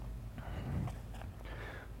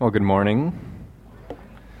Well, good morning.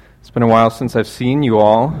 It's been a while since I've seen you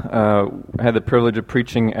all. I had the privilege of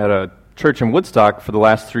preaching at a church in Woodstock for the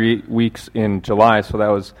last 3 weeks in July, so that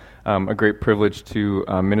was a great privilege to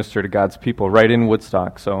minister to God's people right in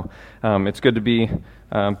Woodstock. So it's good to be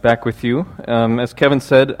back with you. As Kevin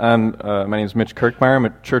said, my name is Mitch Kirkmeyer. I'm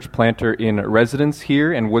a church planter in residence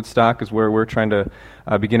here, and Woodstock is where we're trying to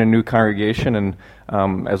begin a new congregation. And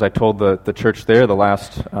as I told the church there the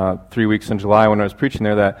last 3 weeks in July when I was preaching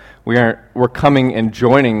there, that we're coming and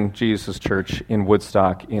joining Jesus' church in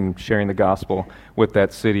Woodstock in sharing the gospel with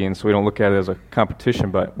that city. And so we don't look at it as a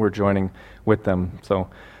competition, but we're joining with them. So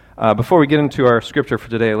before we get into our scripture for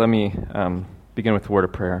today, let me begin with a word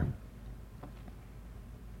of prayer.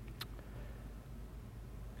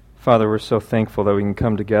 Father, we're so thankful that we can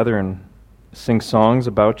come together and sing songs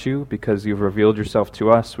about you because you've revealed yourself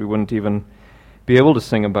to us. We wouldn't even be able to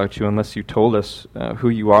sing about you unless you told us who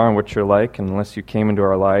you are and what you're like, and unless you came into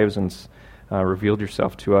our lives and revealed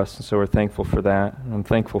yourself to us. And so we're thankful for that. And I'm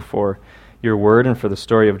thankful for your word and for the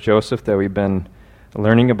story of Joseph that we've been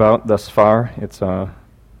learning about thus far. It's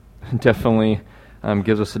definitely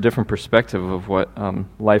gives us a different perspective of what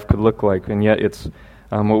life could look like, and yet it's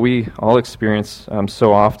what we all experience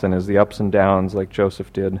so often is the ups and downs like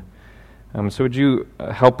Joseph did. So would you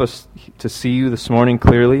help us to see you this morning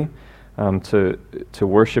clearly, to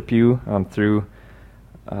worship you through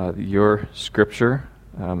your scripture,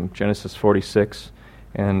 Genesis 46,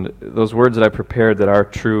 and those words that I prepared that are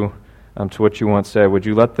true to what you once said, would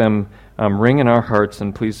you let them ring in our hearts,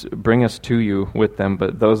 and please bring us to you with them,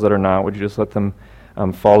 but those that are not, would you just let them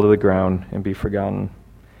fall to the ground and be forgotten?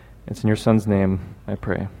 It's in your Son's name I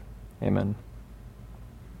pray. Amen.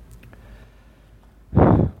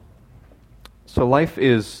 So life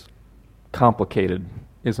is complicated,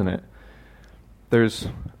 isn't it? There's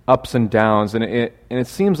ups and downs, and it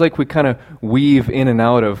seems like we kind of weave in and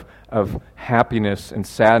out of happiness and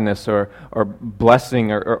sadness, or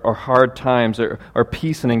blessing, or hard times, or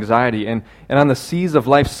peace and anxiety. And on the seas of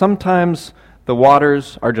life, sometimes the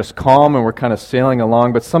waters are just calm and we're kind of sailing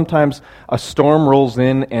along, but sometimes a storm rolls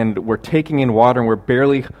in and we're taking in water and we're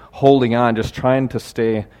barely holding on, just trying to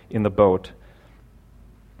stay in the boat.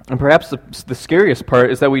 And perhaps the scariest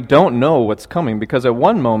part is that we don't know what's coming, because at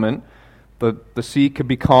one moment the sea could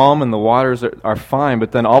be calm and the waters are fine,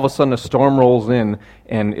 but then all of a sudden a storm rolls in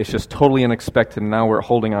and it's just totally unexpected, and now we're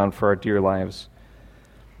holding on for our dear lives.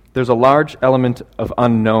 There's a large element of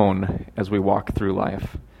unknown as we walk through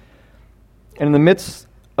life. And in the midst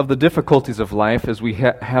of the difficulties of life, as we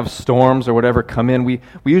have storms or whatever come in, we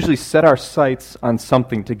usually set our sights on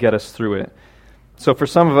something to get us through it. So for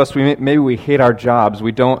some of us, maybe we hate our jobs.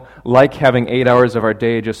 We don't like having 8 hours of our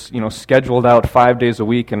day just scheduled out 5 days a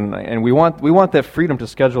week, and we want that freedom to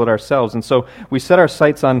schedule it ourselves. And so we set our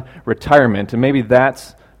sights on retirement, and maybe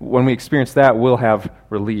that's when we experience that, we'll have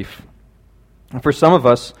relief. And for some of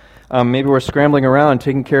us, maybe we're scrambling around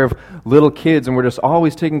taking care of little kids, and we're just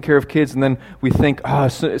always taking care of kids, and then we think,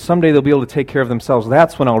 someday they'll be able to take care of themselves.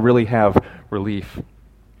 That's when I'll really have relief.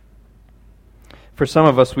 For some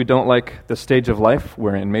of us, we don't like the stage of life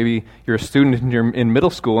we're in. Maybe you're a student and you're in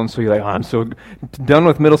middle school, and so you're like, I'm so done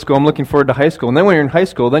with middle school, I'm looking forward to high school. And then when you're in high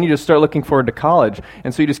school, then you just start looking forward to college.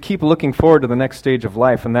 And so you just keep looking forward to the next stage of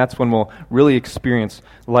life, and that's when we'll really experience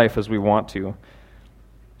life as we want to.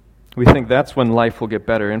 We think that's when life will get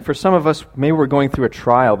better. And for some of us, maybe we're going through a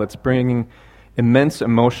trial that's bringing immense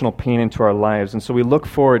emotional pain into our lives, and so we look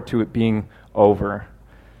forward to it being over.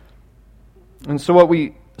 And so what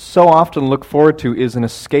we so often look forward to is an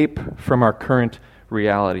escape from our current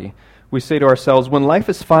reality. We say to ourselves, when life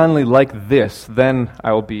is finally like this, then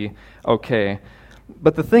I will be okay.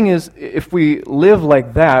 But the thing is, if we live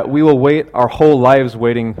like that, we will wait our whole lives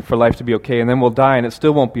waiting for life to be okay, and then we'll die and it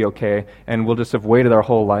still won't be okay, and we'll just have waited our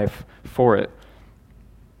whole life for it.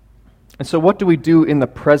 And so what do we do in the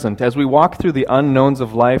present? As we walk through the unknowns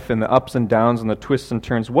of life and the ups and downs and the twists and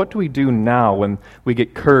turns, what do we do now when we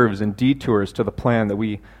get curves and detours to the plan that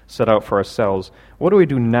we set out for ourselves? What do we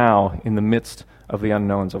do now in the midst of the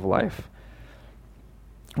unknowns of life?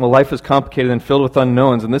 Well, life is complicated and filled with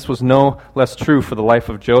unknowns, and this was no less true for the life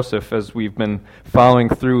of Joseph, as we've been following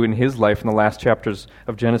through in his life in the last chapters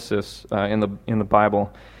of Genesis in the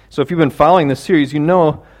Bible. So if you've been following this series, you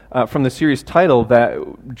know from the series title that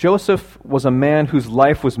Joseph was a man whose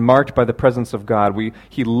life was marked by the presence of God.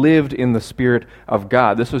 He lived in the Spirit of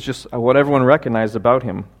God. This was just what everyone recognized about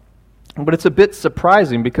him. But it's a bit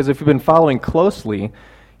surprising, because if you've been following closely,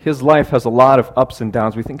 his life has a lot of ups and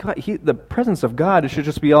downs. We think, God, the presence of God, it should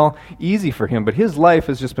just be all easy for him. But his life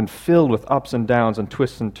has just been filled with ups and downs and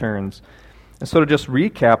twists and turns. And so to just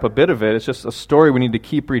recap a bit of it, it's just a story we need to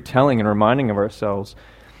keep retelling and reminding of ourselves.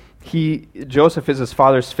 Joseph is his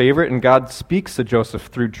father's favorite, and God speaks to Joseph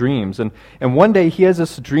through dreams. And one day he has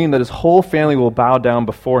this dream that his whole family will bow down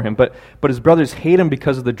before him, but his brothers hate him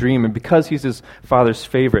because of the dream and because he's his father's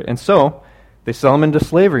favorite. And so they sell him into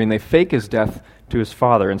slavery, and they fake his death to his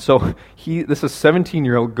father. And so this is a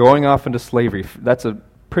 17-year-old going off into slavery. That's a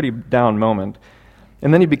pretty down moment.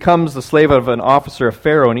 And then he becomes the slave of an officer of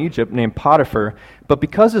Pharaoh in Egypt named Potiphar. But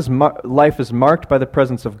because his life is marked by the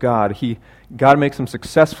presence of God, God makes him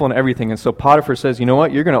successful in everything. And so Potiphar says, you know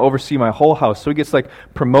what, you're going to oversee my whole house. So he gets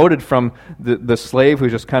promoted from the slave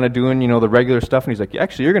who's just kind of doing, the regular stuff. And he's like,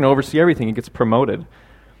 actually, you're going to oversee everything. He gets promoted.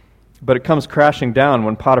 But it comes crashing down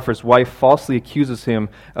when Potiphar's wife falsely accuses him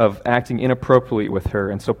of acting inappropriately with her.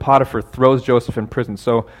 And so Potiphar throws Joseph in prison.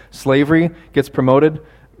 So slavery, gets promoted,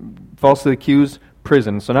 falsely accused,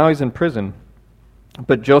 prison. So now he's in prison.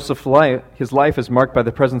 But Joseph's his life is marked by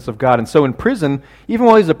the presence of God. And so in prison, even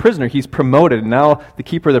while he's a prisoner, he's promoted. Now the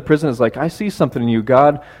keeper of the prison is like, I see something in you,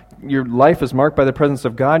 God. Your life is marked by the presence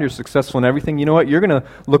of God. You're successful in everything. You know what? You're going to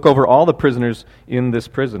look over all the prisoners in this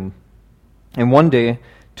prison. And one day,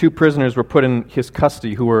 2 prisoners were put in his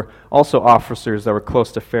custody who were also officers that were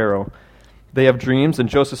close to Pharaoh. They have dreams, and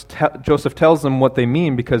Joseph tells them what they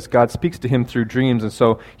mean because God speaks to him through dreams, and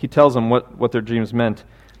so he tells them what their dreams meant.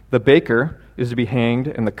 The baker is to be hanged,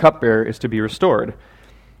 and the cupbearer is to be restored.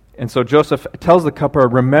 And so Joseph tells the cupbearer,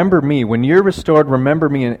 remember me. When you're restored, remember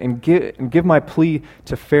me and give my plea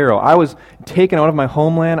to Pharaoh. I was taken out of my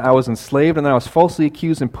homeland, I was enslaved, and then I was falsely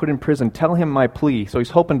accused and put in prison. Tell him my plea. So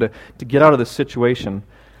he's hoping to get out of this situation.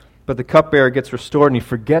 But the cupbearer gets restored, and he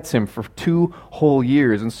forgets him for 2 whole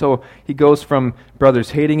years. And so he goes from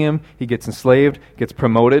brothers hating him, he gets enslaved, gets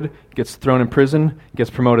promoted, gets thrown in prison,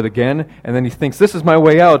 gets promoted again, and then he thinks, this is my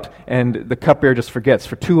way out, and the cupbearer just forgets.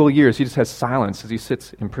 For 2 whole years, he just has silence as he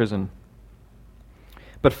sits in prison.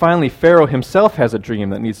 But finally, Pharaoh himself has a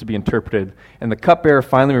dream that needs to be interpreted, and the cupbearer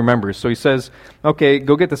finally remembers. So he says, okay,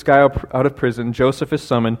 go get this guy out of prison. Joseph is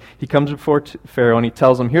summoned. He comes before Pharaoh, and he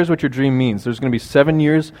tells him, here's what your dream means. There's going to be 7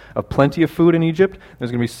 years of plenty of food in Egypt.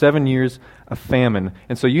 There's going to be 7 years of famine.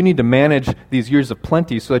 And so you need to manage these years of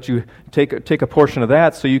plenty so that you take a portion of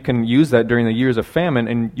that so you can use that during the years of famine,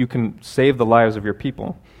 and you can save the lives of your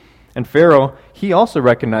people. And Pharaoh, he also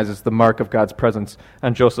recognizes the mark of God's presence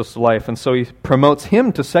on Joseph's life, and so he promotes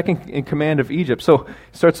him to second in command of Egypt. So he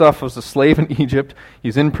starts off as a slave in Egypt,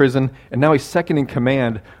 he's in prison, and now he's second in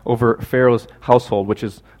command over Pharaoh's household, which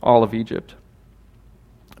is all of Egypt.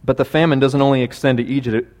 But the famine doesn't only extend to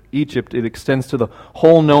Egypt, it extends to the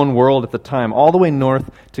whole known world at the time, all the way north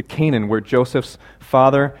to Canaan, where Joseph's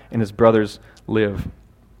father and his brothers live.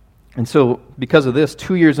 And so, because of this,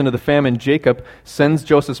 2 years into the famine, Jacob sends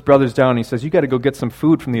Joseph's brothers down, and he says, you got to go get some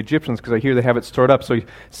food from the Egyptians, because I hear they have it stored up. So he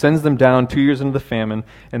sends them down 2 years into the famine,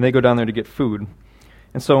 and they go down there to get food.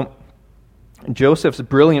 And so, Joseph's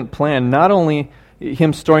brilliant plan, not only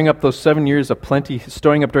him storing up those 7 years of plenty,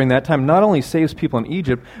 storing up during that time, not only saves people in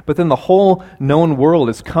Egypt, but then the whole known world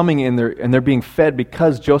is coming in there, and they're being fed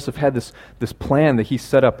because Joseph had this plan that he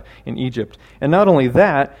set up in Egypt. And not only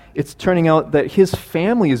that, it's turning out that his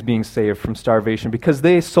family is being saved from starvation because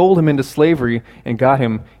they sold him into slavery and got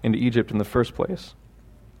him into Egypt in the first place.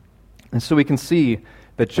 And so we can see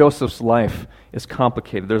that Joseph's life is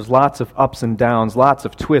complicated. There's lots of ups and downs, lots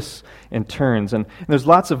of twists and turns, and there's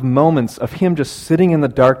lots of moments of him just sitting in the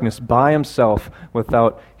darkness by himself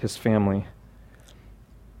without his family.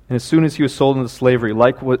 And as soon as he was sold into slavery,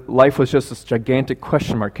 life was just this gigantic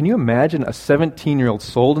question mark. Can you imagine a 17-year-old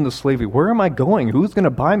sold into slavery? Where am I going? Who's going to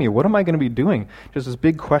buy me? What am I going to be doing? Just this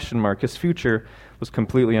big question mark. His future was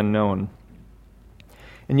completely unknown.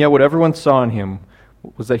 And yet what everyone saw in him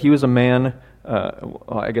was that he was a man,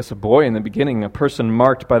 a boy in the beginning, a person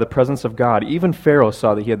marked by the presence of God. Even Pharaoh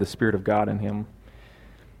saw that he had the Spirit of God in him.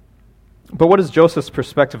 But what is Joseph's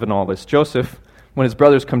perspective in all this? Joseph, when his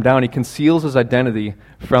brothers come down, he conceals his identity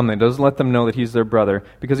from them, doesn't let them know that he's their brother,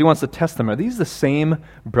 because he wants to test them. Are these the same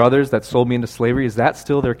brothers that sold me into slavery? Is that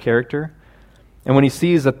still their character? And when he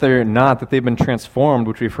sees that they're not, that they've been transformed,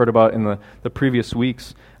 which we've heard about in the previous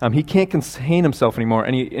weeks, he can't contain himself anymore,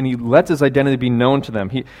 and he lets his identity be known to them.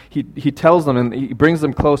 He tells them, and he brings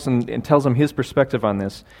them close and tells them his perspective on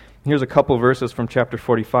this. Here's a couple verses from chapter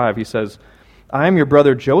 45. He says, I am your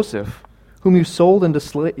brother Joseph, whom you sold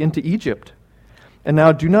into Egypt. And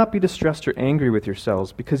now do not be distressed or angry with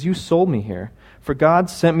yourselves, because you sold me here. For God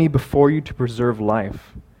sent me before you to preserve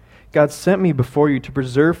life. God sent me before you to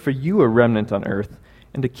preserve for you a remnant on earth,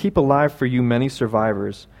 and to keep alive for you many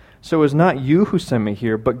survivors. So it was not you who sent me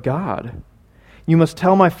here, but God. You must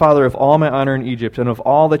tell my father of all my honor in Egypt, and of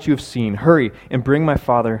all that you have seen. Hurry and bring my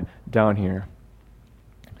father down here.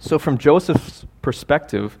 So from Joseph's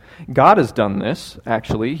perspective, God has done this,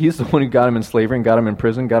 actually. He's the one who got him in slavery and got him in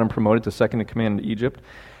prison, got him promoted to second in command in Egypt.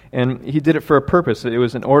 And he did it for a purpose. It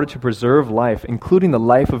was in order to preserve life, including the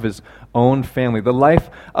life of his own family, the life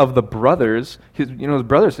of the brothers. His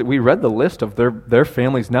brothers, we read the list of their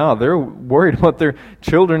families now. They're worried about their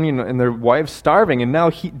children, and their wives starving. And now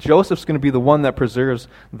Joseph's going to be the one that preserves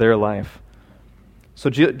their life. So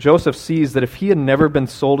Joseph sees that if he had never been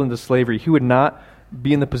sold into slavery, he would not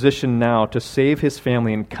be in the position now to save his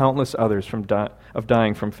family and countless others from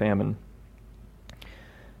dying from famine.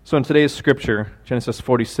 So in today's scripture, Genesis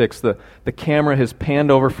 46, the camera has panned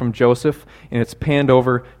over from Joseph, and it's panned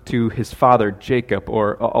over to his father, Jacob,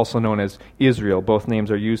 or also known as Israel. Both names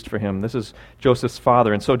are used for him. This is Joseph's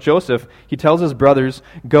father. And so Joseph, he tells his brothers,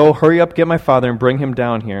 go, hurry up, get my father, and bring him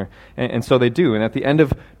down here. And so they do. And at the end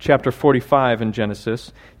of chapter 45 in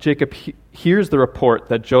Genesis, Jacob hears the report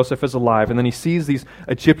that Joseph is alive, and then he sees these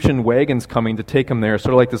Egyptian wagons coming to take him there,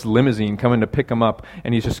 sort of like this limousine coming to pick him up,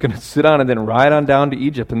 and he's just going to sit on it and then ride on down to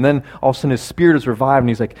Egypt. And then all of a sudden his spirit is revived, and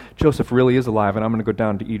he's like, Joseph really is alive, and I'm going to go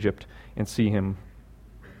down to Egypt and see him.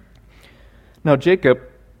 Now Jacob,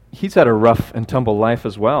 he's had a rough and tumble life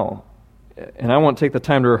as well, and I won't take the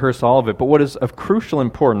time to rehearse all of it, but what is of crucial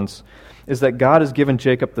importance is that God has given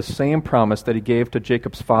Jacob the same promise that he gave to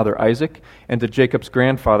Jacob's father Isaac and to Jacob's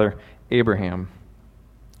grandfather Abraham.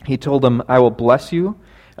 He told him, I will bless you,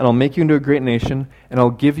 and I'll make you into a great nation, and I'll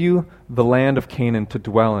give you the land of Canaan to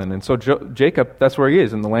dwell in. And so Jacob, that's where he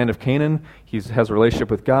is, in the land of Canaan. He has a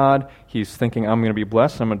relationship with God. He's thinking, I'm going to be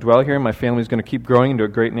blessed, I'm going to dwell here, and my family's going to keep growing into a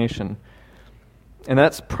great nation. And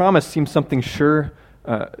that promise seems something sure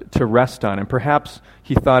to rest on. And perhaps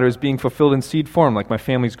he thought it was being fulfilled in seed form, like my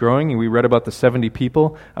family's growing, and we read about the 70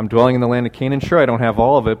 people. I'm dwelling in the land of Canaan. Sure, I don't have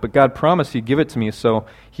all of it, but God promised he'd give it to me, so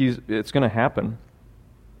it's going to happen.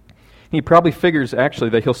 He probably figures, actually,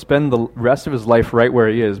 that he'll spend the rest of his life right where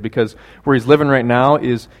he is, because where he's living right now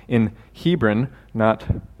is in Hebron, not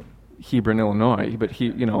Hebron, Illinois, but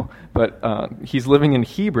he's living in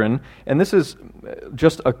Hebron, and this is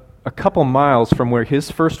just a couple miles from where his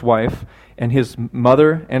first wife and his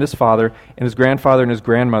mother and his father and his grandfather and his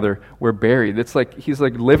grandmother were buried. It's like he's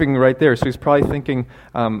like living right there. So he's probably thinking,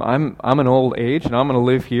 I'm an old age, and I'm going to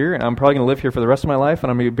live here, and I'm probably going to live here for the rest of my life,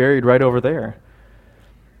 and I'm going to be buried right over there.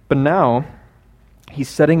 But now he's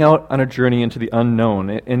setting out on a journey into the unknown,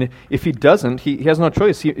 and if he doesn't, he has no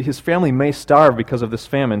choice. His family may starve because of this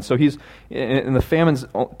famine. So and the famine's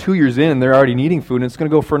 2 years in, and they're already needing food, and it's going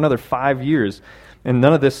to go for another 5 years. And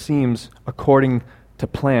none of this seems according to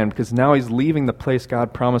plan, because now he's leaving the place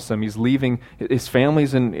God promised him. He's leaving, his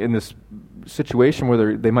family's in this situation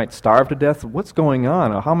where they might starve to death. What's going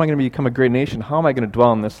on? How am I going to become a great nation? How am I going to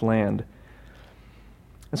dwell in this land?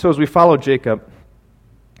 And so as we follow Jacob,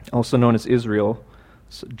 also known as Israel's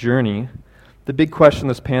journey, the big question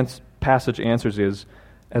this passage answers is,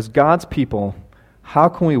 as God's people, how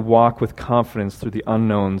can we walk with confidence through the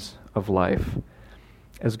unknowns of life?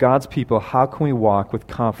 As God's people, how can we walk with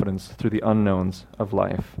confidence through the unknowns of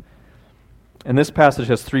life? And this passage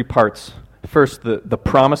has three parts. First, the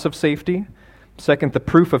promise of safety. Second, the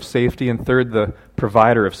proof of safety. And third, the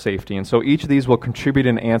provider of safety. And so each of these will contribute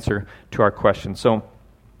an answer to our question. So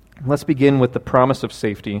let's begin with the promise of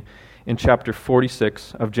safety in chapter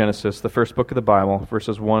 46 of Genesis, the first book of the Bible,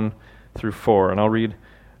 verses 1 through 4. And I'll read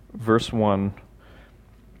verse 1,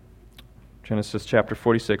 Genesis chapter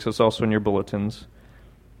 46. It's also in your bulletins.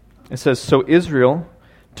 It says, So Israel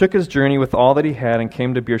took his journey with all that he had and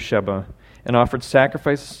came to Beersheba and offered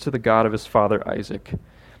sacrifices to the God of his father Isaac.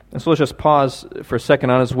 And so let's just pause for a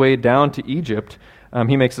second. On his way down to Egypt,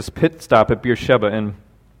 he makes this pit stop at Beersheba. And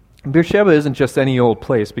Beersheba isn't just any old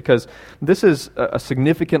place, because this is a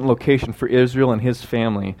significant location for Israel and his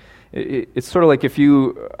family. It's sort of like if I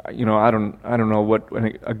don't know what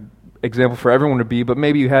an example for everyone would be, but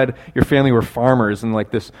maybe you had your family were farmers, and like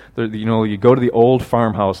this, you go to the old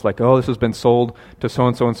farmhouse, like, oh, this has been sold to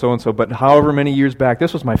so-and-so and so-and-so, but however many years back,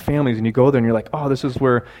 this was my family's, and you go there and you're like, oh, this is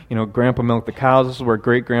where, Grandpa milked the cows, this is where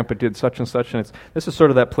great-grandpa did such and such, and this is sort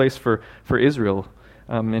of that place for Israel.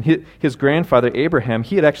 And his grandfather, Abraham,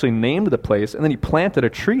 he had actually named the place, and then he planted a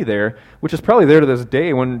tree there, which is probably there to this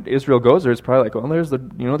day. When Israel goes there, it's probably like, oh, there's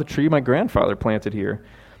the tree my grandfather planted here.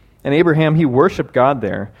 And Abraham, he worshiped God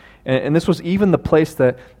there. And this was even the place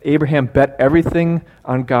that Abraham bet everything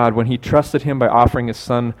on God when he trusted him by offering his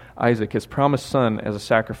son Isaac, his promised son, as a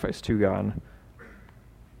sacrifice to God.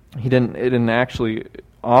 It didn't actually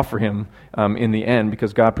offer him in the end,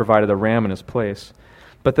 because God provided a ram in his place.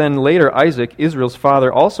 But then later, Isaac, Israel's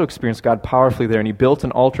father, also experienced God powerfully there, and he built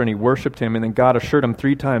an altar and he worshipped him, and then God assured him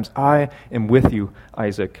 3 times, I am with you,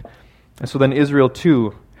 Isaac. And so then Israel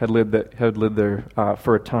too had lived there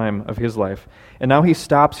for a time of his life. And now he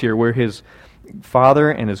stops here where his father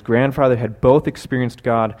and his grandfather had both experienced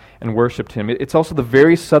God and worshipped him. It's also the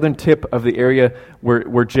very southern tip of the area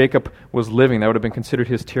where Jacob was living. That would have been considered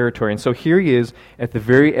his territory. And so here he is at the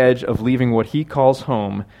very edge of leaving what he calls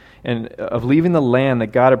home, and of leaving the land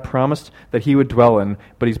that God had promised that he would dwell in,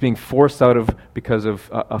 but he's being forced out of because of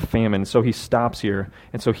a famine. So he stops here.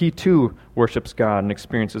 And so he too worships God and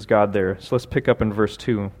experiences God there. So let's pick up in verse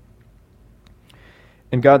 2.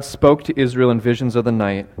 And God spoke to Israel in visions of the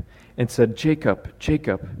night, and said, Jacob,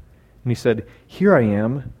 Jacob. And he said, Here I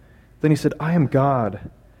am. Then he said, I am God,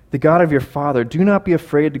 the God of your father. Do not be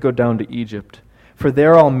afraid to go down to Egypt, for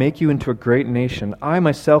there I'll make you into a great nation. I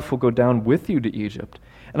myself will go down with you to Egypt,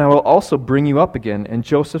 and I will also bring you up again, and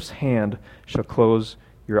Joseph's hand shall close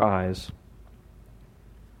your eyes.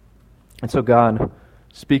 And so God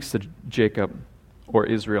speaks to Jacob, or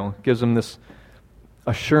Israel, gives him this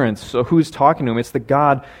assurance. So who's talking to him? It's the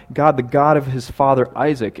God of his father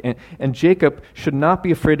Isaac. And Jacob should not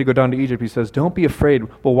be afraid to go down to Egypt. He says, don't be afraid.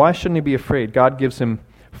 Well, why shouldn't he be afraid? God gives him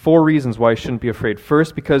 4 reasons why he shouldn't be afraid.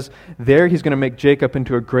 First, because there he's going to make Jacob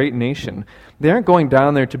into a great nation. They aren't going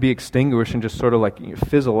down there to be extinguished and just sort of like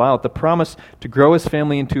fizzle out. The promise to grow his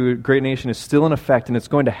family into a great nation is still in effect, and it's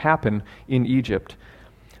going to happen in Egypt.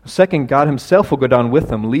 Second, God himself will go down with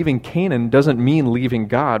them. Leaving Canaan doesn't mean leaving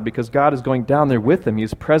God, because God is going down there with them.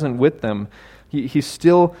 He's present with them. He's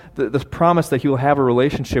still, the promise that he will have a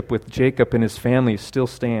relationship with Jacob and his family still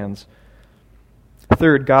stands.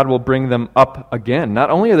 Third, God will bring them up again. Not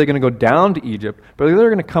only are they going to go down to Egypt, but they're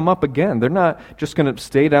going to come up again. They're not just going to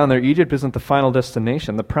stay down there. Egypt isn't the final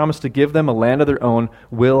destination. The promise to give them a land of their own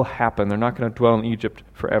will happen. They're not going to dwell in Egypt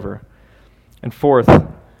forever. And fourth,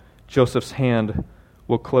 Joseph's hand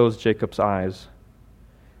will close Jacob's eyes.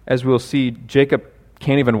 As we'll see, Jacob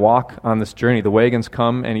can't even walk on this journey. The wagons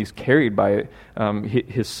come, and he's carried by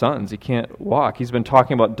his sons. He can't walk. He's been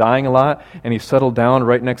talking about dying a lot, and he's settled down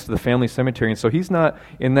right next to the family cemetery, and so he's not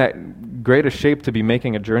in that great a shape to be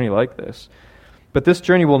making a journey like this. But this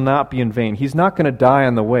journey will not be in vain. He's not going to die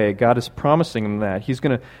on the way. God is promising him that. He's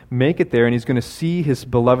going to make it there, and he's going to see his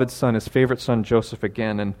beloved son, his favorite son, Joseph,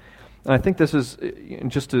 again. And I think this is,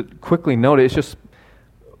 just to quickly note, it's just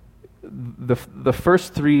the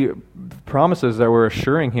first 3 promises that were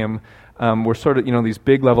assuring him were sort of, these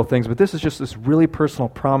big level things, but this is just this really personal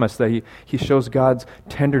promise that he shows God's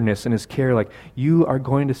tenderness and his care, like, you are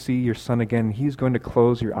going to see your son again, and he's going to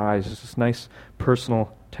close your eyes. It's this nice,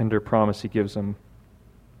 personal, tender promise he gives him.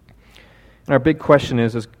 And our big question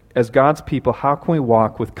is, as God's people, how can we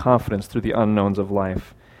walk with confidence through the unknowns of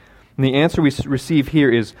life? And the answer we receive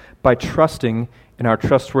here is by trusting in our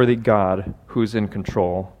trustworthy God who is in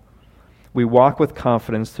control. We walk with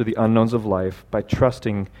confidence through the unknowns of life by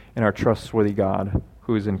trusting in our trustworthy God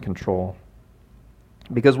who is in control.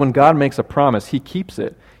 Because when God makes a promise, he keeps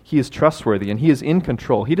it. He is trustworthy, and he is in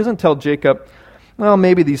control. He doesn't tell Jacob, well,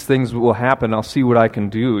 maybe these things will happen. I'll see what I can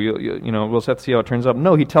do. We'll just have to see how it turns out.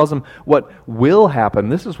 No, he tells him what will happen.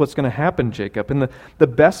 This is what's going to happen, Jacob. And the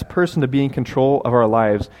best person to be in control of our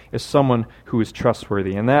lives is someone who is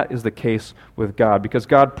trustworthy. And that is the case with God, because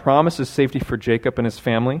God promises safety for Jacob and his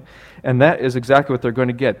family, and that is exactly what they're going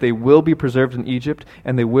to get. They will be preserved in Egypt,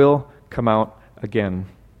 and they will come out again.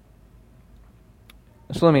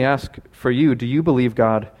 So let me ask for you, do you believe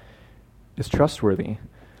God is trustworthy?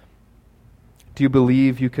 Do you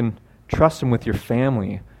believe you can trust him with your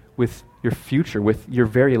family, with your future, with your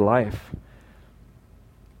very life?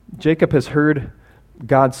 Jacob has heard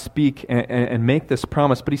God speak and make this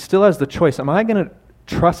promise, but he still has the choice. Am I going to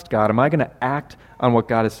trust God? Am I going to act on what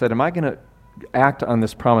God has said? Am I going to act on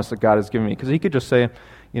this promise that God has given me? Because he could just say,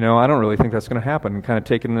 I don't really think that's going to happen, and kind of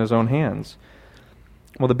take it in his own hands.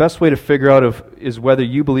 Well, the best way to figure out is whether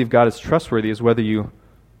you believe God is trustworthy is whether you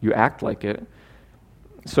act like it.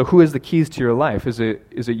 So who has the keys to your life? Is it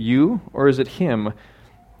you or is it him?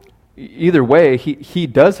 Either way, he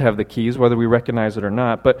does have the keys, whether we recognize it or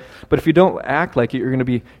not. But if you don't act like it, you're going to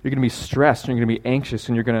be stressed, and you're going to be anxious,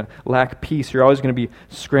 and you're going to lack peace. You're always going to be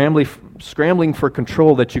scrambling for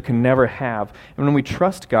control that you can never have. And when we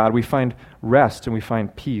trust God, we find rest and we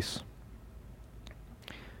find peace.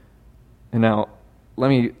 And now, let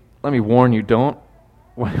me warn you,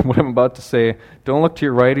 what I'm about to say, don't look to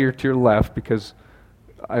your right or to your left, because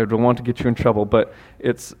I don't want to get you in trouble, but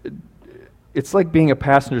it's like being a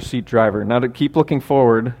passenger seat driver. Now, to keep looking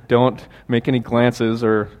forward, don't make any glances,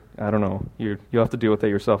 or I don't know, you'll have to deal with that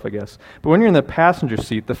yourself, I guess. But when you're in the passenger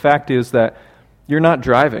seat, the fact is that you're not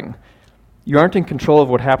driving. You aren't in control of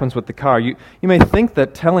what happens with the car. You may think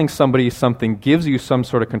that telling somebody something gives you some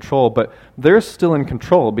sort of control, but they're still in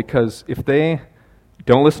control, because if they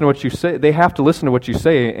don't listen to what you say. They have to listen to what you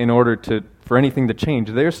say in order for anything to change.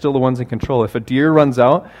 They're still the ones in control. If a deer runs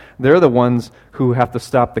out, they're the ones who have to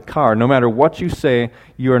stop the car. No matter what you say,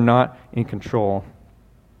 you are not in control.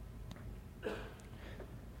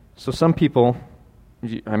 So some people,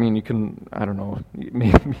 you can, I don't know,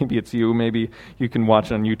 maybe it's you, maybe you can watch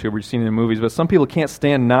it on YouTube or you've seen it in movies, but some people can't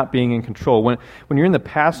stand not being in control. When you're in the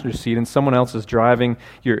passenger seat and someone else is driving,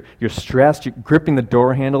 you're stressed, you're gripping the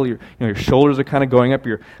door handle, your shoulders are kind of going up,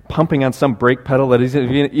 you're pumping on some brake pedal that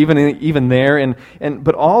isn't even there,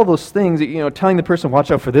 but all those things, telling the person, watch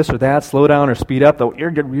out for this or that, slow down or speed up,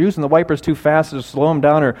 you're using the wipers too fast to slow them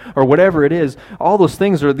down or whatever it is, all those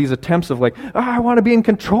things are these attempts of I want to be in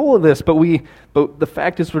control of this, but the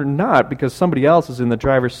fact is we're not, because somebody else is in the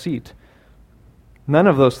driver's seat. None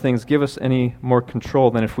of those things give us any more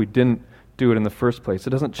control than if we didn't do it in the first place. It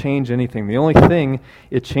doesn't change anything. The only thing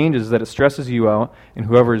it changes is that it stresses you out, and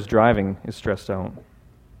whoever is driving is stressed out.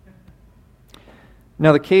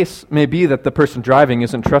 Now, the case may be that the person driving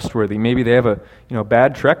isn't trustworthy. Maybe they have a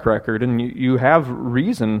bad track record, and you have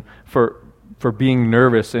reason for being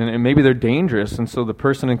nervous, and maybe they're dangerous, and so the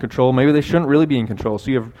person in control, maybe they shouldn't really be in control, so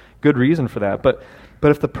you have good reason for that. But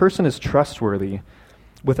if the person is trustworthy,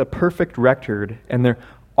 with a perfect record, and they're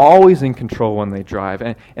always in control when they drive,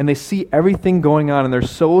 and they see everything going on, and they're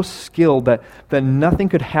so skilled that nothing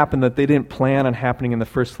could happen that they didn't plan on happening in the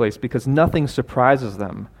first place, because nothing surprises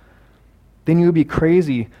them, then you would be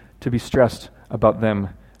crazy to be stressed about them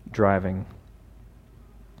driving.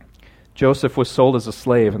 Joseph was sold as a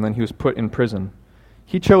slave, and then he was put in prison.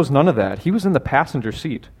 He chose none of that. He was in the passenger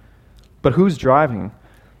seat. But who's driving?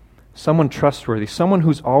 Someone trustworthy, someone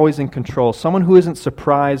who's always in control, someone who isn't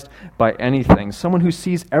surprised by anything, someone who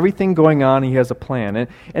sees everything going on, and he has a plan.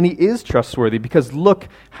 And he is trustworthy, because look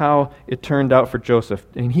how it turned out for Joseph.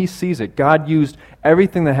 And he sees it. God used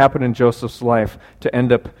everything that happened in Joseph's life to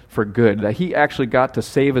end up for good. That he actually got to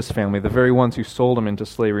save his family, the very ones who sold him into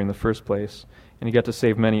slavery in the first place. And he got to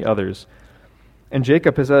save many others. And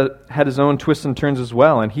Jacob has had his own twists and turns as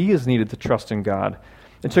well, and he has needed to trust in God.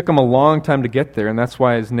 It took him a long time to get there, and that's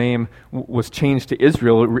why his name was changed to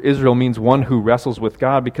Israel. Israel means one who wrestles with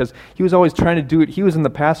God, because he was always trying to do it. He was in the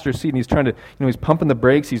passenger seat, and he's trying to, he's pumping the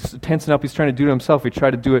brakes, he's tensing up, he's trying to do it himself. He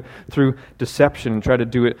tried to do it through deception and tried to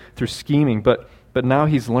do it through scheming, but now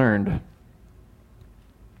he's learned.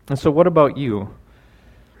 And so what about you?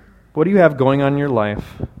 What do you have going on in your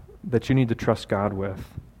life that you need to trust God with?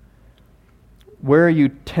 Where are you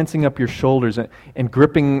tensing up your shoulders and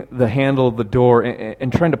gripping the handle of the door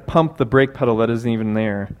and trying to pump the brake pedal that isn't even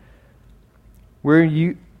there? Where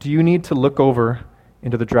do you need to look over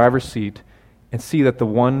into the driver's seat and see that the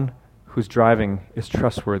one who's driving is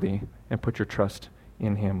trustworthy, and put your trust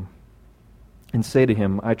in him? And say to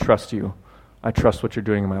him, I trust you. I trust what you're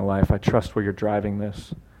doing in my life. I trust where you're driving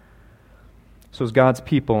this. So as God's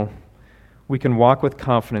people, we can walk with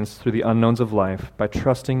confidence through the unknowns of life by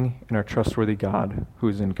trusting in our trustworthy God who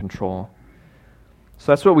is in control.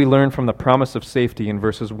 So that's what we learn from the promise of safety in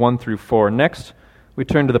verses 1 through 4. Next, we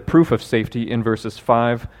turn to the proof of safety in verses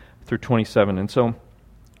 5 through 27. And so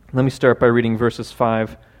let me start by reading verses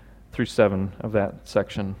 5 through 7 of that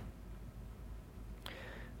section.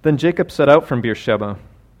 Then Jacob set out from Beersheba.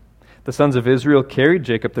 The sons of Israel carried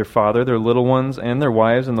Jacob their father, their little ones, and their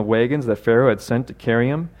wives in the wagons that Pharaoh had sent to carry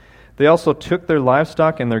him. They also took their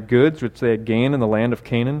livestock and their goods, which they had gained in the land of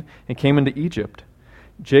Canaan, and came into Egypt.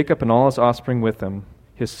 Jacob and all his offspring with him,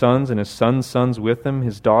 his sons and his sons' sons with him,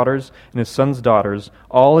 his daughters and his sons' daughters,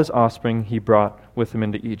 all his offspring he brought with him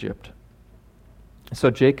into Egypt. So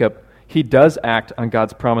Jacob, he does act on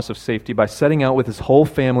God's promise of safety by setting out with his whole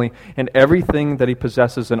family and everything that he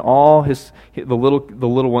possesses, and all the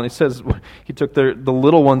little one. It says he took the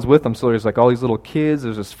little ones with him. So there's all these little kids.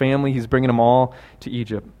 There's his family. He's bringing them all to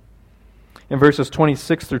Egypt. In verses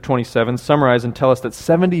 26 through 27, summarize and tell us that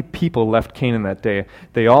 70 people left Canaan that day.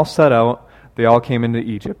 They all set out. They all came into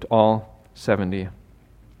Egypt, all 70.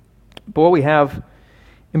 But what we have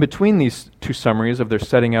in between these two summaries of their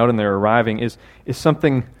setting out and their arriving is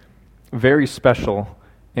something very special,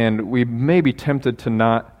 and we may be tempted to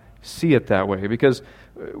not see it that way, because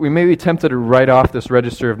we may be tempted to write off this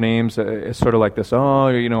register of names as sort of like this,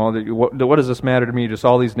 what does this matter to me, just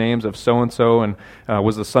all these names of so-and-so, and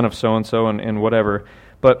was the son of so-and-so, and whatever.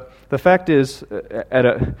 But the fact is, at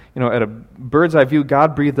a bird's eye view,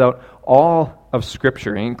 God breathed out all of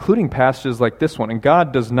Scripture, including passages like this one, and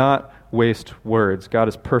God does not waste words. God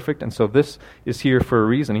is perfect, and so this is here for a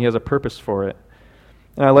reason. He has a purpose for it.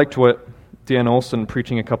 And I liked what Dan Olson,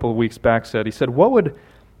 preaching a couple of weeks back, said. He said, what would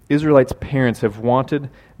Israelites' parents have wanted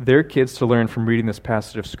their kids to learn from reading this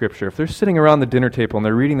passage of Scripture, if they're sitting around the dinner table and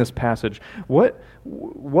they're reading this passage, what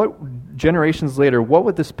generations later, what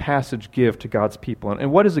would this passage give to God's people?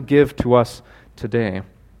 And what does it give to us today?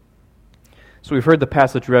 So we've heard the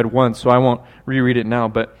passage read once, so I won't reread it now,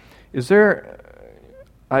 but is there...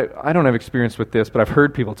 I don't have experience with this, but I've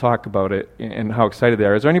heard people talk about it and how excited they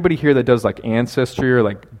are. Is there anybody here that does like ancestry or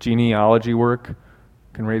like genealogy work?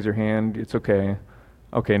 Can raise your hand. It's okay.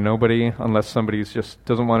 Okay, nobody, unless somebody's just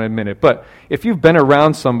doesn't want to admit it. But if you've been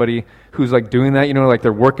around somebody who's like doing that, like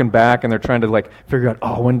they're working back and they're trying to like figure out,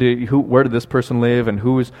 where did this person live and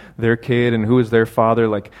who is their kid and who is their father,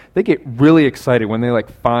 like they get really excited when they like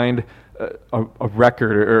find a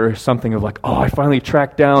record or something of like, I finally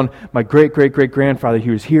tracked down my great-great-great-grandfather.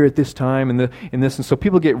 He was here at this time and this. And so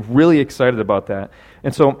people get really excited about that.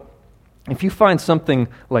 And so if you find something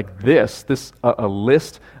like this a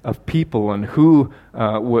list of people and who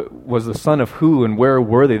was the son of who and where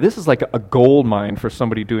were they, this is like a gold mine for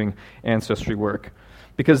somebody doing ancestry work.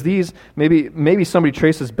 Because these, maybe somebody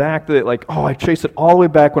traces back that like, I traced it all the way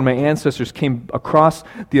back when my ancestors came across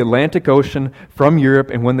the Atlantic Ocean from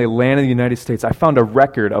Europe, and when they landed in the United States, I found a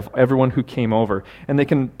record of everyone who came over. And they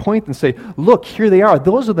can point and say, look, here they are.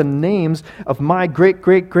 Those are the names of my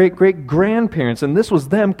great-great-great-great-grandparents, and this was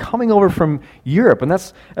them coming over from Europe. And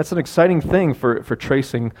that's an exciting thing for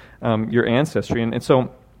tracing your ancestry. And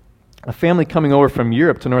so a family coming over from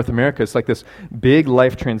Europe to North America is like this big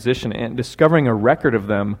life transition, and discovering a record of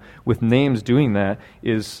them with names doing that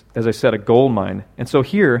is, as I said, a gold mine. And so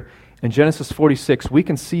here in Genesis 46, we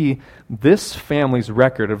can see this family's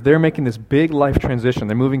record of they're making this big life transition.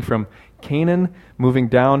 They're moving from Canaan, moving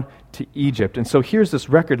down to Egypt. And so here's this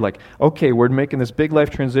record like, okay, we're making this big life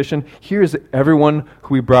transition. Here's everyone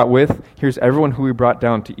who we brought with. Here's everyone who we brought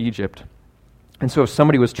down to Egypt. And so if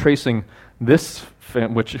somebody was tracing this,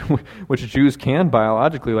 which Jews can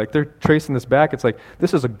biologically, like they're tracing this back, it's like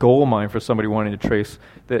this is a gold mine for somebody wanting to trace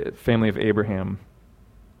the family of Abraham.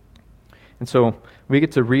 And so we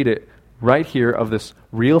get to read it right here of this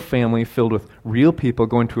real family filled with real people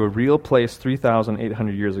going to a real place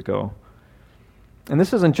 3,800 years ago. And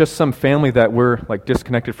this isn't just some family that we're like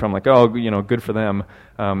disconnected from, like, good for them.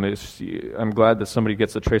 I'm glad that somebody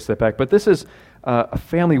gets to trace that back. But this is a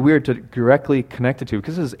family we're directly connected to,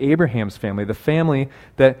 because this is Abraham's family, the family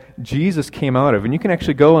that Jesus came out of. And you can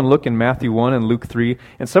actually go and look in Matthew 1 and Luke 3,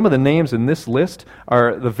 and some of the names in this list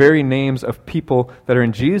are the very names of people that are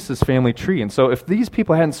in Jesus' family tree. And so if these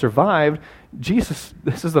people hadn't survived, this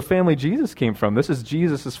is the family Jesus came from. This is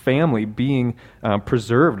Jesus' family being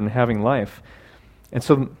preserved and having life. And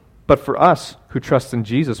so, but for us who trust in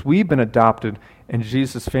Jesus, we've been adopted in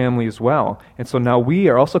Jesus' family as well. And so now we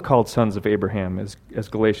are also called sons of Abraham, as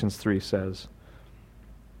Galatians 3 says.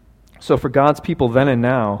 So for God's people then and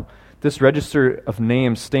now, this register of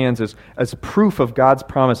names stands as proof of God's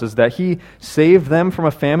promises that He saved them from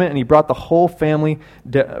a famine and He brought the whole family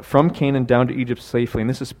from Canaan down to Egypt safely. And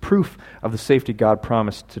this is proof of the safety God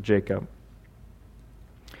promised to Jacob.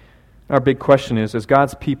 Our big question is, as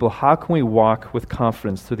God's people, how can we walk with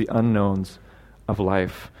confidence through the unknowns of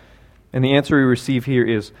life? And the answer we receive here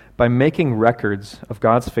is by making records of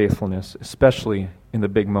God's faithfulness, especially in the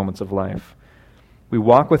big moments of life. We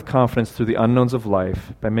walk with confidence through the unknowns of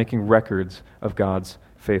life by making records of God's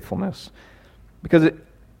faithfulness. Because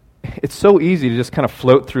it's so easy to just kind of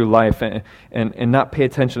float through life and not pay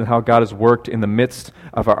attention to how God has worked in the midst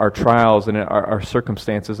of our trials and our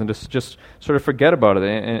circumstances, and just sort of forget about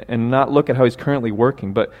it and not look at how He's currently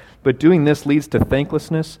working. But doing this leads to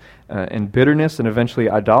thanklessness and bitterness and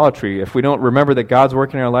eventually idolatry. If we don't remember that God's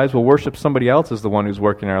working in our lives, we'll worship somebody else as the one who's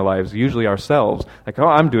working in our lives, usually ourselves. Like,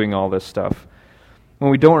 I'm doing all this stuff. When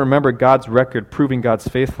we don't remember God's record proving God's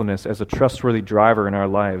faithfulness as a trustworthy driver in our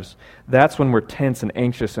lives, that's when we're tense and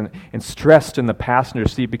anxious and stressed in the passenger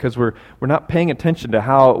seat, because we're not paying attention to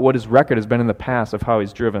what His record has been in the past of how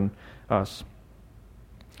He's driven us.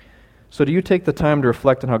 So do you take the time to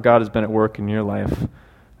reflect on how God has been at work in your life?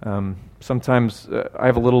 Sometimes I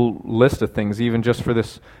have a little list of things, even just for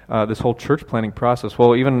this whole church planning process.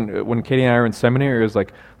 Well, even when Katie and I were in seminary, it was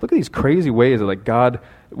like, look at these crazy ways that like God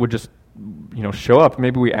would just show up.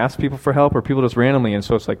 Maybe we ask people for help, or people just randomly, and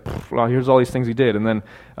so it's like, well, here's all these things He did. And then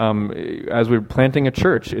as we're planting a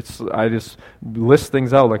church, I just list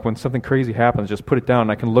things out, like when something crazy happens, just put it down,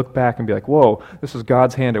 and I can look back and be like, whoa, this is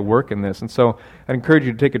God's hand at work in this. And so I'd encourage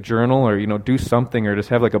you to take a journal, or do something, or just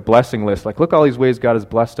have like a blessing list, like look all these ways God has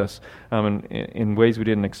blessed us in ways we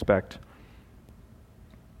didn't expect.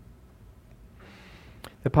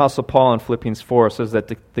 The Apostle Paul in Philippians 4 says that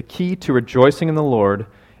the key to rejoicing in the Lord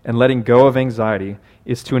and letting go of anxiety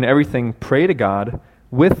is to in everything pray to God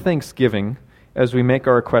with thanksgiving as we make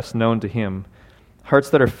our requests known to him. Hearts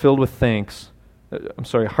that are filled with thanks,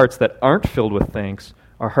 hearts that aren't filled with thanks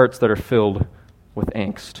are hearts that are filled with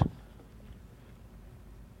angst.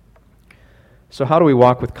 So how do we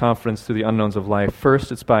walk with confidence through the unknowns of life?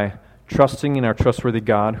 First, it's by trusting in our trustworthy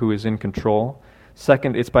God who is in control.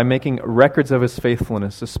 Second, it's by making records of his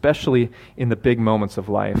faithfulness, especially in the big moments of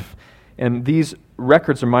life. And these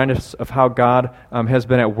records remind us of how God has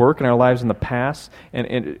been at work in our lives in the past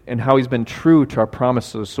and how he's been true to our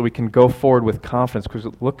promises so we can go forward with confidence. Because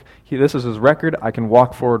look, this is his record. I can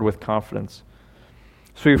walk forward with confidence.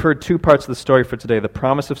 So we've heard two parts of the story for today, the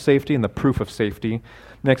promise of safety and the proof of safety.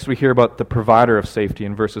 Next we hear about the provider of safety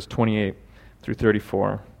in verses 28 through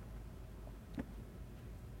 34.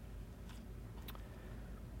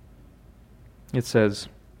 It says,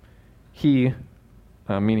 he,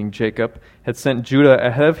 meaning Jacob, had sent Judah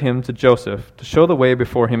ahead of him to Joseph to show the way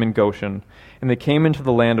before him in Goshen, and they came into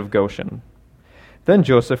the land of Goshen. Then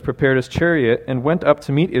Joseph prepared his chariot and went up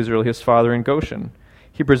to meet Israel his father in Goshen.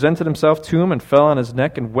 He presented himself to him and fell on his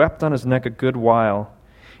neck and wept on his neck a good while.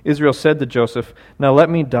 Israel said to Joseph, "Now let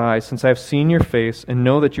me die, since I have seen your face and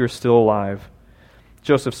know that you are still alive."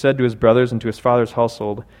 Joseph said to his brothers and to his father's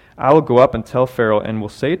household, "I will go up and tell Pharaoh and will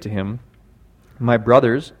say to him, 'My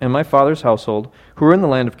brothers and my father's household, who are in the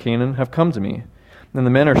land of Canaan, have come to me. And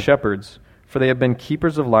the men are shepherds, for they have been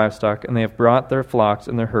keepers of livestock, and they have brought their flocks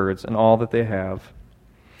and their herds and all that they have.'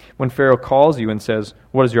 When Pharaoh calls you and says,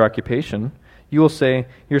 'What is your occupation?' you will say,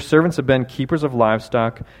 'Your servants have been keepers of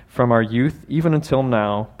livestock from our youth even until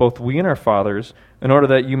now, both we and our fathers, in order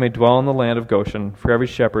that you may dwell in the land of Goshen, for every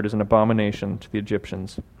shepherd is an abomination to the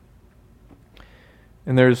Egyptians.'"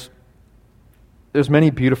 And there's many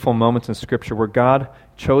beautiful moments in Scripture where God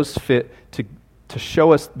chose fit to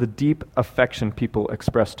show us the deep affection people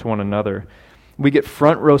express to one another. We get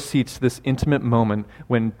front row seats to this intimate moment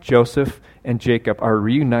when Joseph and Jacob are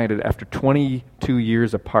reunited after 22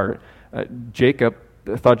 years apart. Jacob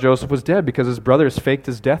thought Joseph was dead because his brothers faked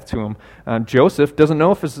his death to him. Joseph doesn't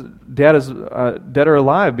know if his dad is dead or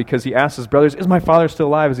alive because he asks his brothers, "Is my father still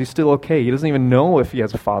alive? Is he still okay?" He doesn't even know if he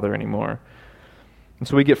has a father anymore. And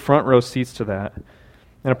so we get front row seats to that.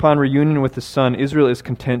 And upon reunion with his son, Israel is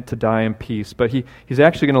content to die in peace. But he's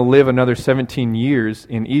actually going to live another 17 years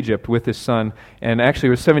in Egypt with his son. And actually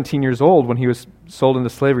he was 17 years old when he was sold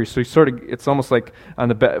into slavery. So it's almost like on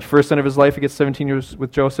the first end of his life he gets 17 years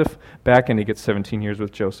with Joseph. Back end he gets 17 years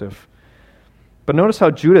with Joseph. But notice how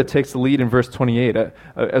Judah takes the lead in verse 28.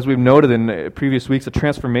 As we've noted in previous weeks, a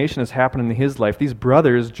transformation has happened in his life. These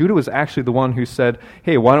brothers, Judah was actually the one who said,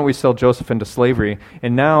 "Hey, why don't we sell Joseph into slavery?"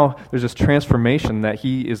 And now there's this transformation that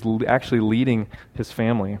he is actually leading his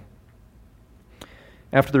family.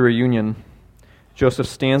 After the reunion, Joseph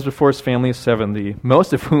stands before his family of 70,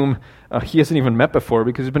 most of whom he hasn't even met before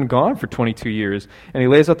because he's been gone for 22 years. And he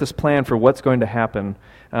lays out this plan for what's going to happen.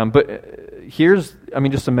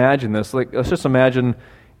 Just imagine this. Let's just imagine,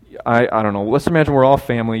 I don't know, let's imagine we're all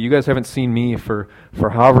family. You guys haven't seen me for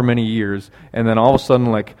however many years. And then all of a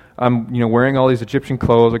sudden, I'm, wearing all these Egyptian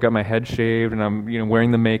clothes. I got my head shaved and I'm,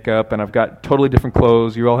 wearing the makeup and I've got totally different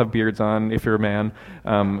clothes. You all have beards on if you're a man,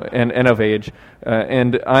 and of age.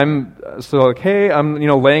 And I'm hey, I'm,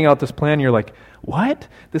 laying out this plan. You're like, what?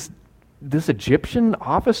 This Egyptian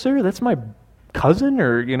officer? That's my cousin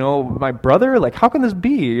or, my brother? How can this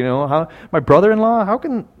be? How my brother-in-law? How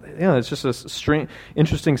can, it's just a strange,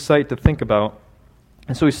 interesting sight to think about.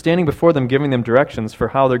 And so he's standing before them, giving them directions for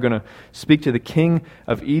how they're going to speak to the king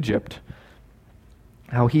of Egypt,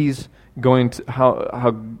 how he's going to,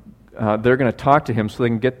 how they're going to talk to him so they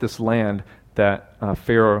can get this land that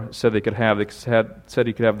Pharaoh said they could have. They said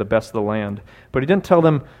he could have the best of the land. But he didn't tell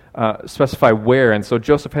them, specify where. And so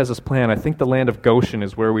Joseph has this plan. I think the land of Goshen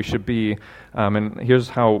is where we should be. And here's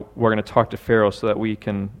how we're going to talk to Pharaoh so that we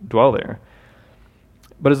can dwell there.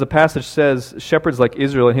 But as the passage says, shepherds like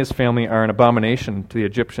Israel and his family are an abomination to the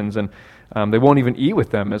Egyptians, and they won't even eat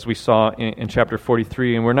with them, as we saw in chapter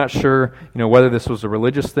 43. And we're not sure, whether this was a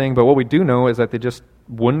religious thing, but what we do know is that they just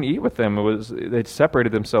wouldn't eat with them. They'd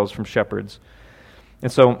separated themselves from shepherds.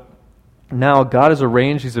 And so now God has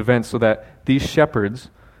arranged these events so that these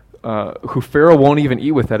shepherds, who Pharaoh won't even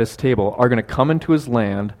eat with at his table, are going to come into his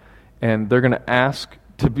land, and they're going to ask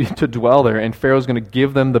to dwell there, and Pharaoh's going to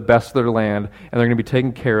give them the best of their land, and they're going to be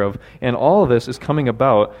taken care of. And all of this is coming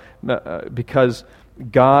about because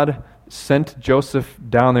God sent Joseph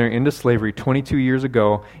down there into slavery 22 years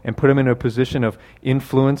ago and put him in a position of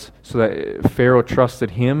influence so that Pharaoh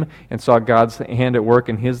trusted him and saw God's hand at work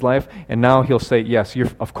in his life. And now he'll say, yes,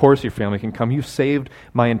 of course your family can come. You saved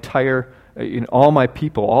my entire in all my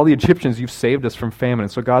people, all the Egyptians, you've saved us from famine.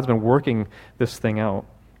 And so God's been working this thing out.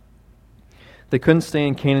 They couldn't stay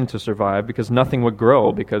in Canaan to survive because nothing would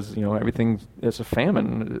grow because, everything is a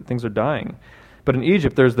famine. Things are dying. But in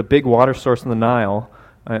Egypt, there's the big water source in the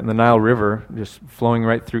Nile River, just flowing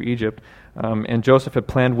right through Egypt. And Joseph had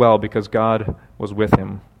planned well because God was with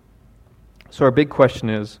him. So our big question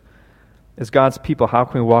is, as God's people, how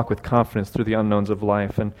can we walk with confidence through the unknowns of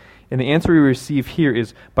life? And the answer we receive here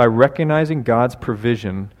is by recognizing God's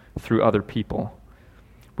provision through other people.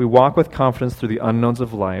 We walk with confidence through the unknowns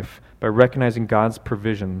of life by recognizing God's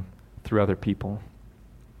provision through other people.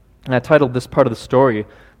 And I titled this part of the story,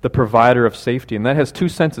 The Provider of Safety. And that has two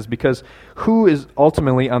senses, because who is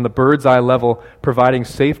ultimately on the bird's eye level providing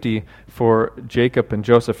safety for Jacob and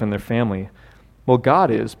Joseph and their family? Well, God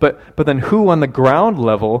is. But then who on the ground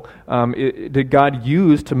level did God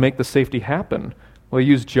use to make the safety happen? Well, he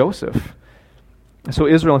used Joseph. So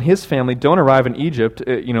Israel and his family don't arrive in Egypt,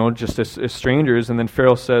 just as strangers, and then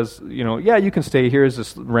Pharaoh says, yeah, you can stay here as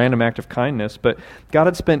this random act of kindness. But God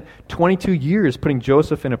had spent 22 years putting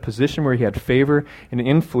Joseph in a position where he had favor and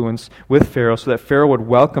influence with Pharaoh, so that Pharaoh would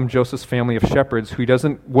welcome Joseph's family of shepherds, who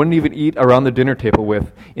he wouldn't even eat around the dinner table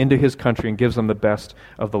with, into his country and gives them the best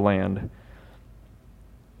of the land.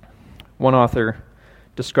 One author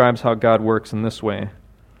describes how God works in this way.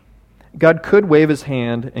 God could wave his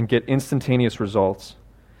hand and get instantaneous results,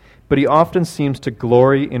 but he often seems to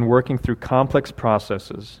glory in working through complex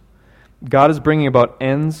processes. God is bringing about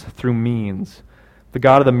ends through means. The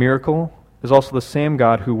God of the miracle is also the same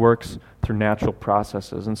God who works through natural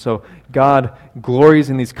processes. And so God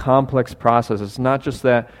glories in these complex processes. It's not just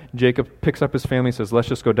that Jacob picks up his family and says, let's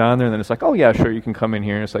just go down there, and then it's like, oh yeah, sure, you can come in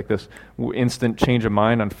here. And it's like this instant change of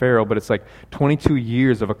mind on Pharaoh, but it's like 22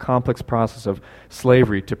 years of a complex process of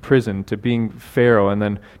slavery to prison to being Pharaoh and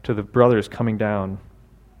then to the brothers coming down.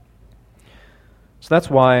 So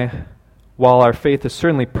that's why, while our faith is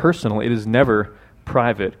certainly personal, it is never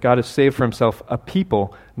private. God has saved for himself a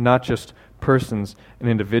people, not just persons and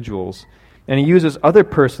individuals. And he uses other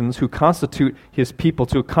persons who constitute his people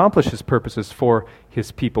to accomplish his purposes for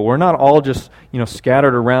his people. We're not all just,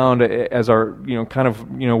 scattered around as our,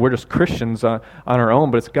 we're just Christians on our own,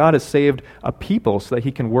 but it's God has saved a people so that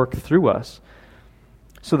he can work through us.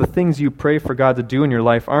 So the things you pray for God to do in your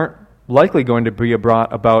life aren't likely going to be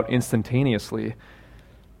brought about instantaneously.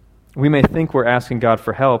 We may think we're asking God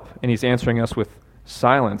for help and he's answering us with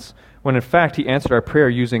silence, when in fact he answered our prayer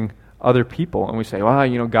using other people. And we say,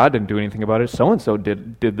 well, God didn't do anything about it. So-and-so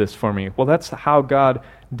did this for me. Well, that's how God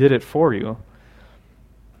did it for you.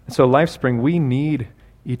 And so LifeSpring, we need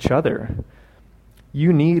each other.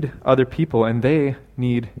 You need other people, and they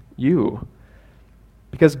need you.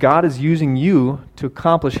 Because God is using you to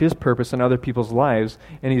accomplish his purpose in other people's lives,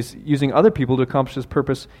 and he's using other people to accomplish his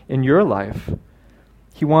purpose in your life.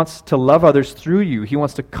 He wants to love others through you. He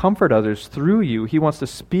wants to comfort others through you. He wants to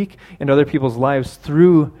speak into other people's lives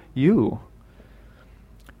through you.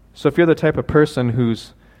 So if you're the type of person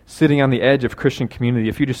who's sitting on the edge of Christian community,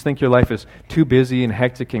 if you just think your life is too busy and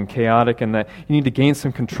hectic and chaotic and that you need to gain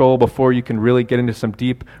some control before you can really get into some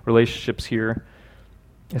deep relationships here,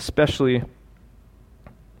 then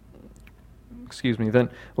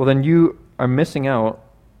you are missing out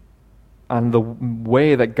on the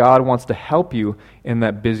way that God wants to help you in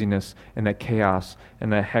that busyness and that chaos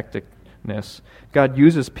and that hecticness. God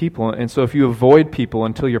uses people, and so if you avoid people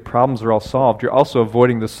until your problems are all solved, you're also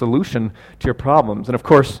avoiding the solution to your problems. And of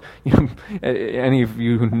course, any of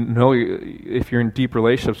you who know, if you're in deep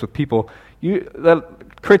relationships with people, that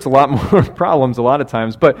creates a lot more problems a lot of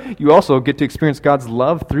times, but you also get to experience God's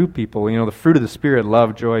love through people. The fruit of the Spirit,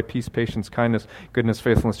 love, joy, peace, patience, kindness, goodness,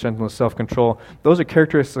 faithfulness, gentleness, self-control. Those are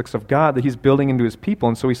characteristics of God that he's building into his people.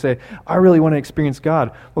 And so we say, I really want to experience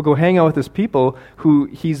God. Well, go hang out with his people who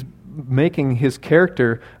he's making his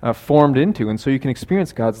character formed into. And so you can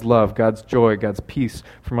experience God's love, God's joy, God's peace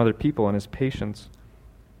from other people, and his patience.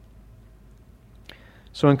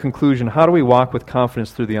 So in conclusion, how do we walk with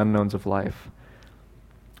confidence through the unknowns of life?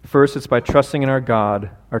 First, it's by trusting in our God,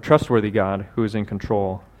 our trustworthy God, who is in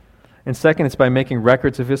control. And second, it's by making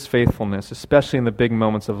records of his faithfulness, especially in the big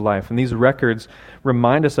moments of life. And these records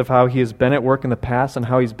remind us of how he has been at work in the past and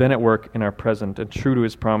how he's been at work in our present and true to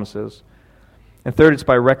his promises. And third, it's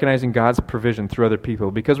by recognizing God's provision through other people,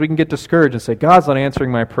 because we can get discouraged and say, God's not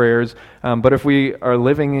answering my prayers. But if we are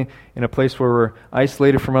living in a place where we're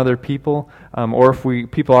isolated from other people, or if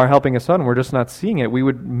people are helping us out and we're just not seeing it, we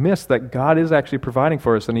would miss that God is actually providing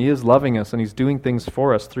for us, and he is loving us, and he's doing things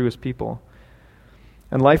for us through his people.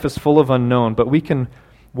 And life is full of unknown, but we can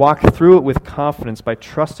walk through it with confidence by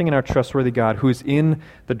trusting in our trustworthy God who is in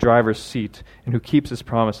the driver's seat and who keeps his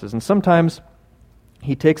promises. And sometimes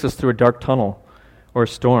he takes us through a dark tunnel or a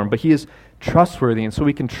storm, but he is trustworthy, and so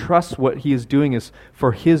we can trust what he is doing is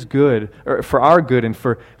for his good, or for our good and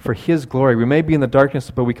for his glory. We may be in the darkness,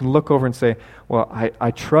 but we can look over and say, well, I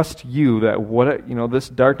trust you that this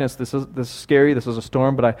darkness, this is scary, this is a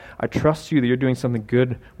storm, but I trust you that you're doing something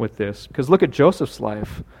good with this. Because look at Joseph's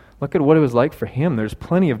life. Look at what it was like for him. There's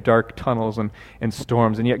plenty of dark tunnels and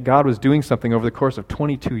storms, and yet God was doing something over the course of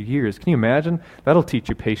 22 years. Can you imagine? That'll teach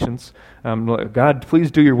you patience. God, please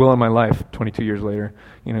do your will in my life 22 years later.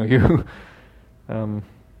 In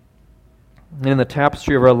the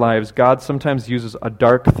tapestry of our lives, God sometimes uses a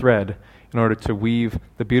dark thread in order to weave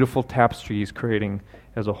the beautiful tapestry he's creating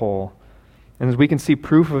as a whole. And as we can see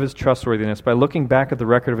proof of his trustworthiness by looking back at the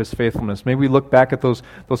record of his faithfulness, maybe we look back at those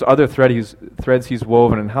other threads he's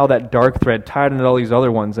woven and how that dark thread tied into all these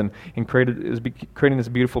other ones and creating this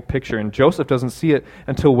beautiful picture. And Joseph doesn't see it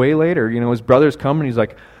until way later. His brothers come and he's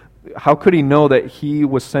like, how could he know that he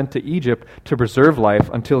was sent to Egypt to preserve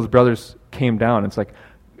life until his brothers came down? It's like,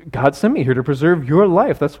 God sent me here to preserve your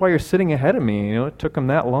life. That's why you're sitting ahead of me. It took him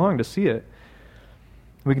that long to see it.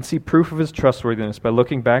 We can see proof of his trustworthiness by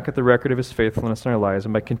looking back at the record of his faithfulness in our lives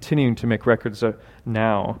and by continuing to make records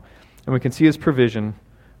now. And we can see his provision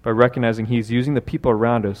by recognizing he's using the people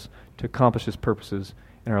around us to accomplish his purposes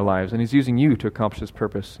in our lives. And he's using you to accomplish his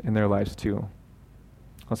purpose in their lives too.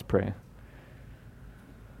 Let's pray.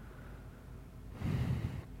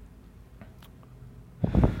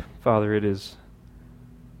 Father, it is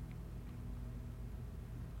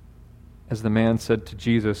as the man said to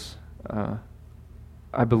Jesus,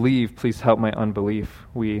 I believe, please help my unbelief.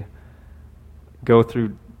 We go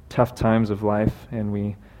through tough times of life, and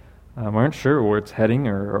we aren't sure where it's heading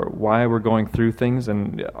or why we're going through things,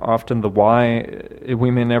 and often the why,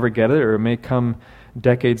 we may never get it, or it may come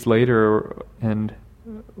decades later, and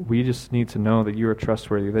we just need to know that you are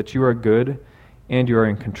trustworthy, that you are good, and you are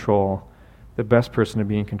in control. The best person to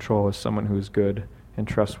be in control is someone who is good and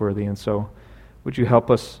trustworthy, and so would you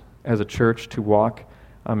help us as a church to walk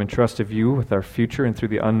in trust of you with our future and through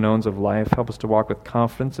the unknowns of life. Help us to walk with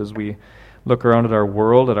confidence as we look around at our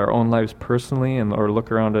world, at our own lives personally, or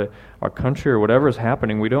look around at our country or whatever is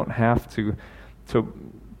happening. We don't have to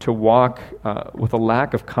walk with a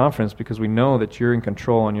lack of confidence because we know that you're in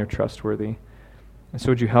control and you're trustworthy. And so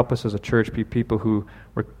would you help us as a church be people who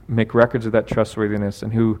make records of that trustworthiness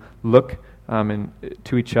and who look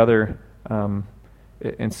to each other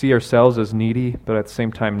and see ourselves as needy, but at the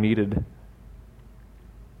same time needed.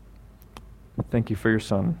 Thank you for your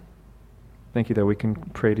Son. Thank you that we can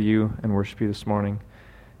pray to you and worship you this morning.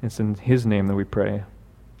 It's in his name that we pray.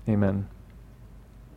 Amen.